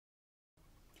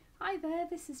Hi there,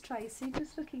 this is Tracy,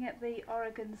 just looking at the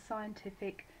Oregon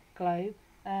Scientific Globe,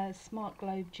 Smart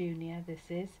Globe Junior this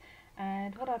is,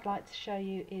 and what I'd like to show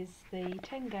you is the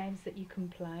 10 games that you can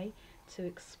play to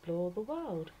explore the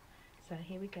world. So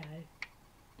here we go.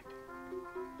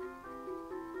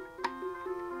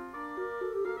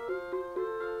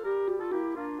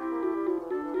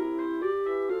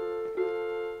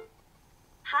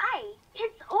 Hi,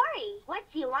 it's Ori. What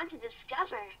do you want to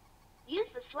discover? Use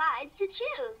the slides to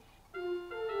choose.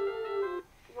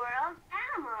 World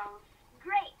animals.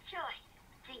 Great choice.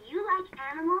 Do you like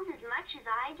animals as much as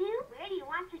I do? Where do you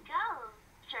want to go?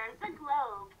 Turn the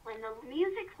globe when the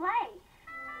music plays.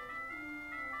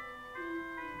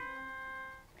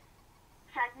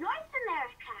 South North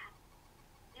America.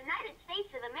 United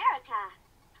States of America.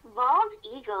 Bald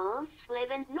eagles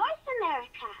live in North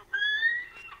America.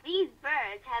 These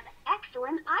birds have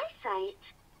excellent eyesight.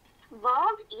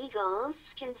 Bald eagles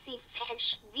can see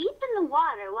fish deep in the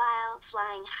water while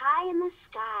flying high in the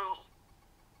sky.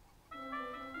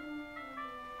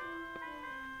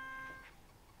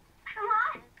 Come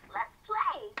on, let's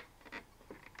play.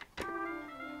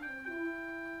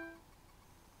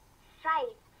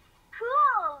 Sights.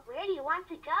 Cool! Where do you want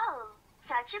to go?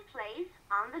 Such a place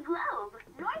on the globe,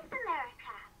 North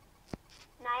America.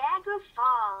 Niagara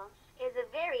Falls is a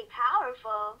very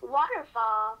powerful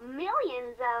waterfall.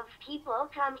 Millions of people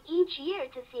come each year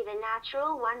to see the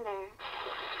natural wonder.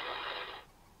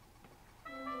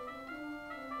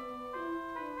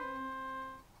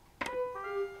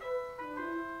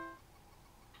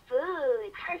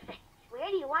 Food. Perfect. Where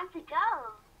do you want to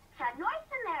go? To North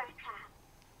America.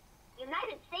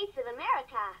 United States of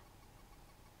America.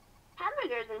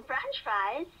 Hamburgers and French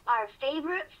fries are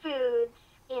favorite foods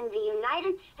in the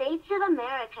United States of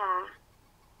America.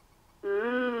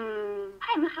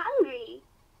 I'm hungry.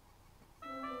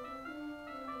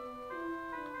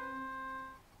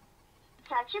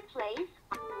 Such a place.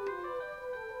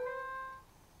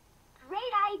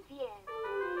 Great idea.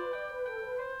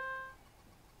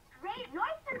 Great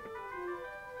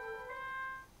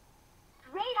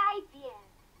idea.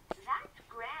 That's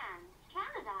grand.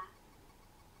 Canada.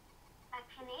 A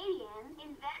Canadian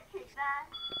invented the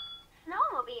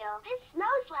snowmobile. This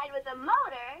snow slide with a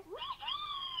motor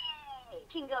whee!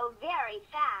 Can go very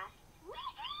fast.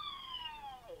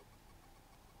 Whee!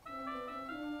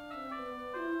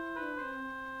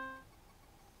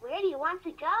 Where do you want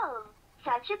to go?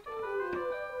 Such a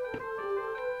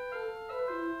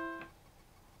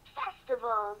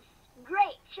festivals.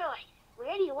 Great choice.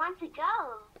 Where do you want to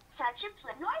go? Such a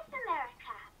place. North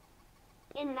America.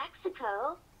 In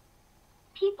Mexico,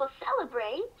 people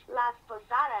celebrate Las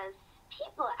Posadas.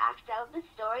 People act out the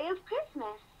story of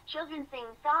Christmas. Children sing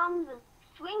songs and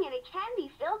swing at a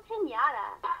candy-filled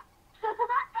piñata.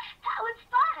 That was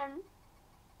fun!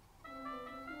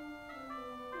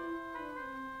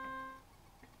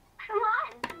 Come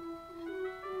on!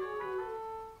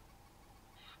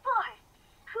 Sports!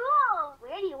 Cool!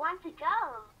 Where do you want to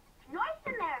go? North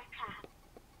America.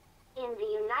 In the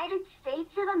United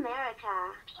States of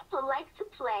America, people like to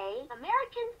play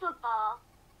American football,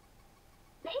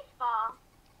 baseball,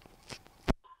 and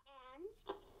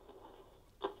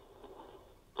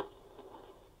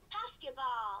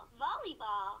basketball.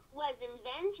 Volleyball was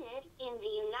invented in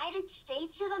the United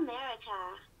States of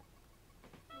America.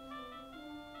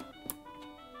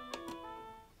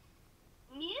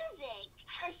 Music.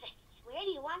 Perfect. Where do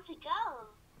you want to go?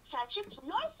 Such a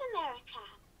North America.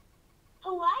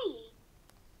 Hawaii.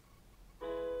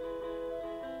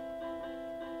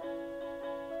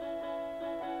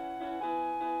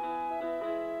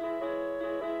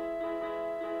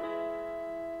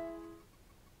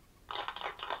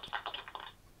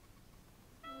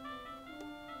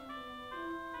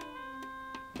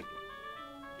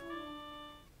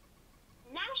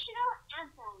 National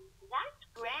anthem. That's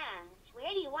grand. Where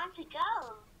do you want to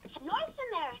go? North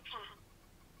America.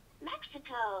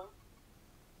 Mexico.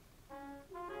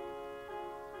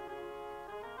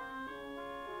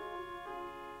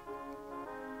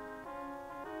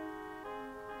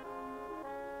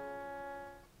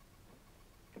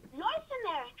 North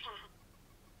America.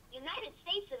 United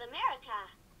States of America.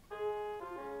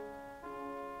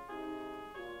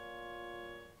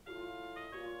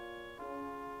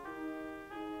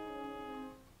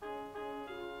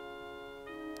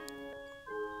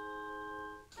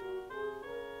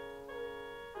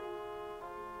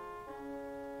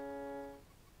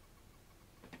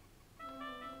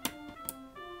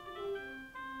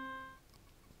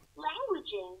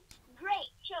 Languages.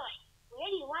 Great choice. Where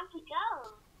do you want to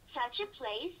go? Such a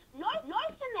place, North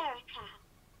America.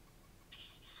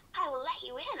 I will let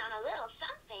you in on a little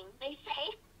something. They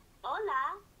say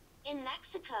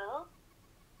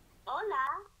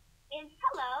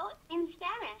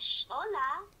Spanish.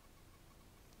 Hola.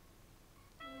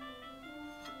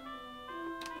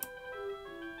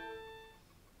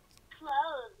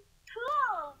 Clothes.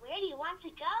 Cool. Where do you want to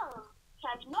go?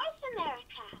 South North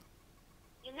America.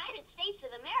 United States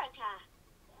of America.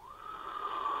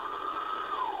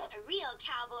 A real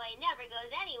cowboy never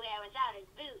goes anywhere without his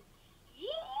boots.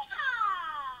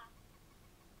 Yeehaw!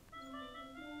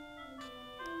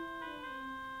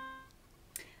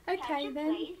 Okay Touch a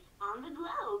then. place on the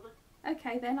globe.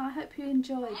 Okay then, I hope you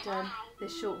enjoyed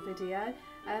this short video.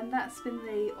 That's been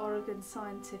the Oregon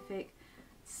Scientific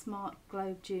Smart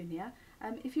Globe Junior.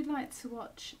 If you'd like to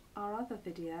watch our other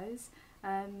videos,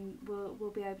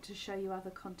 we'll be able to show you other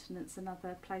continents and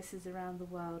other places around the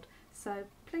world. So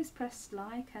please press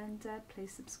like and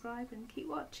please subscribe and keep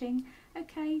watching.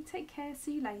 Okay, take care,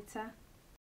 see you later.